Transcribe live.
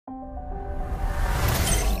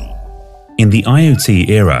In the IoT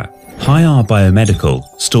era,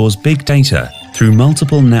 Biomedical stores big data through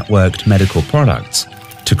multiple networked medical products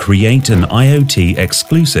to create an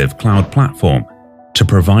IoT-exclusive cloud platform to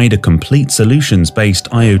provide a complete solutions-based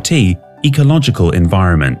IoT ecological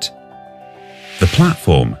environment. The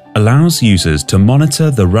platform allows users to monitor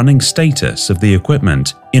the running status of the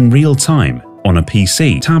equipment in real time on a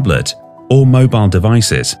PC, tablet, or mobile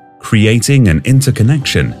devices, creating an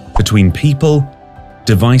interconnection between people,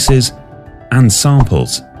 devices, and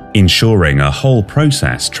samples, ensuring a whole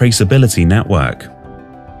process traceability network.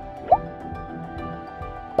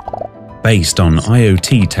 Based on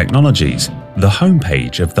IoT technologies, the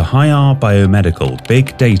homepage of the Biomedical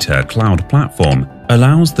Big Data Cloud Platform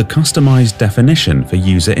allows the customized definition for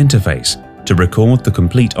user interface to record the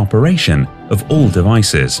complete operation of all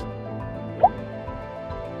devices.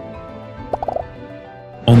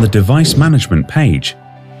 On the device management page,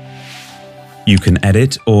 you can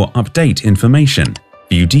edit or update information,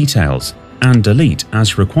 view details, and delete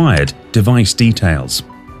as required device details.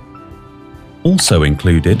 Also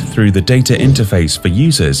included through the data interface for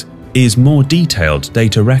users is more detailed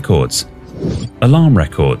data records, alarm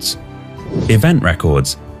records, event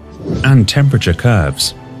records, and temperature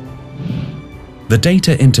curves. The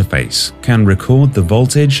data interface can record the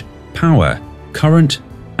voltage, power, current,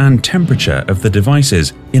 and temperature of the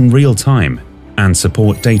devices in real time and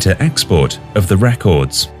support data export of the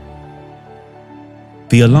records.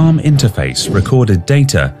 The alarm interface recorded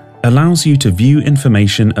data allows you to view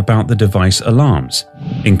information about the device alarms,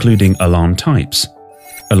 including alarm types,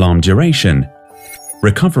 alarm duration,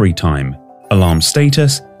 recovery time, alarm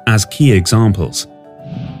status as key examples.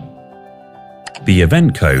 The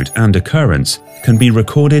event code and occurrence can be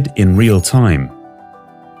recorded in real time.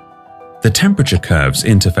 The temperature curves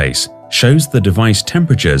interface shows the device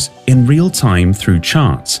temperatures in real time through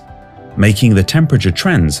charts, making the temperature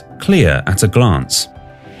trends clear at a glance.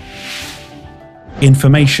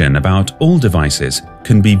 Information about all devices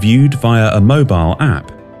can be viewed via a mobile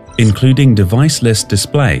app, including device list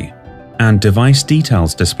display and device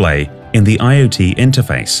details display in the IoT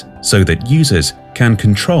interface, so that users can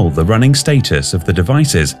control the running status of the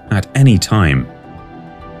devices at any time.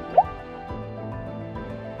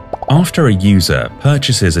 After a user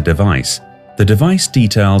purchases a device, the device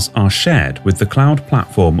details are shared with the cloud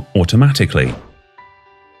platform automatically.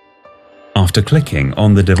 After clicking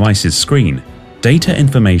on the device's screen, data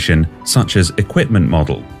information such as equipment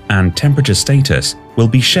model and temperature status will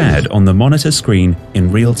be shared on the monitor screen in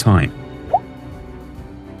real time.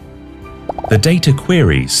 The Data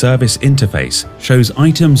Query Service interface shows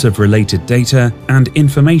items of related data and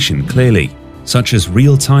information clearly, such as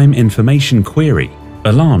real-time information query,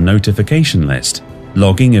 alarm notification list,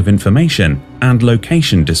 logging of information, and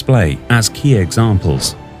location display as key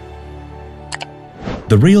examples.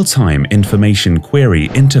 The Real-Time Information Query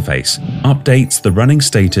interface updates the running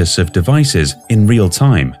status of devices in real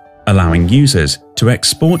time, allowing users to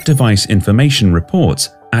export device information reports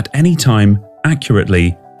at any time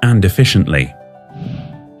accurately and efficiently.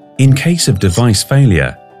 In case of device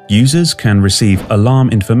failure, users can receive alarm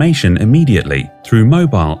information immediately through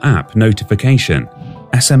mobile app notification,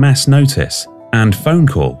 SMS notice, and phone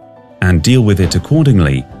call, and deal with it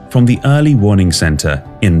accordingly from the Early Warning Center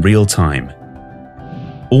in real time.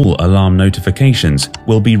 All alarm notifications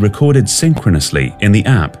will be recorded synchronously in the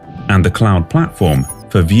app and the cloud platform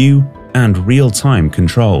for view and real-time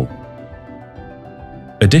control.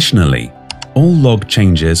 Additionally, all log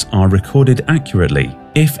changes are recorded accurately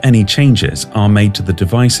if any changes are made to the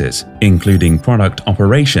devices, including product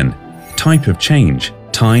operation, type of change,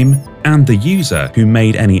 time, and the user who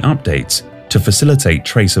made any updates to facilitate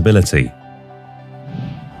traceability.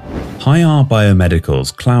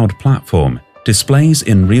 Biomedical's cloud platform displays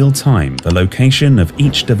in real time the location of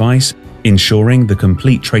each device, ensuring the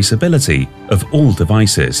complete traceability of all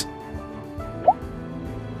devices.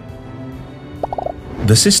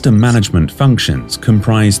 The system management functions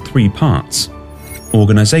comprise three parts: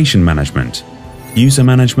 organization management, user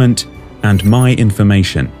management, and My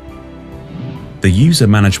Information. The user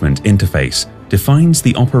management interface defines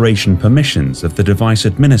the operation permissions of the device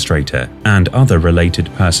administrator and other related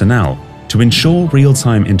personnel to ensure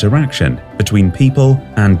real-time interaction between people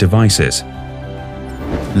and devices.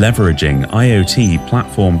 Leveraging IoT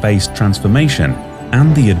platform-based transformation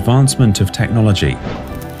and the advancement of technology,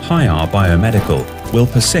 Biomedical will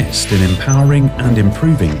persist in empowering and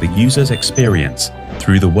improving the user's experience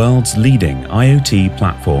through the world's leading IoT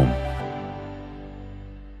platform.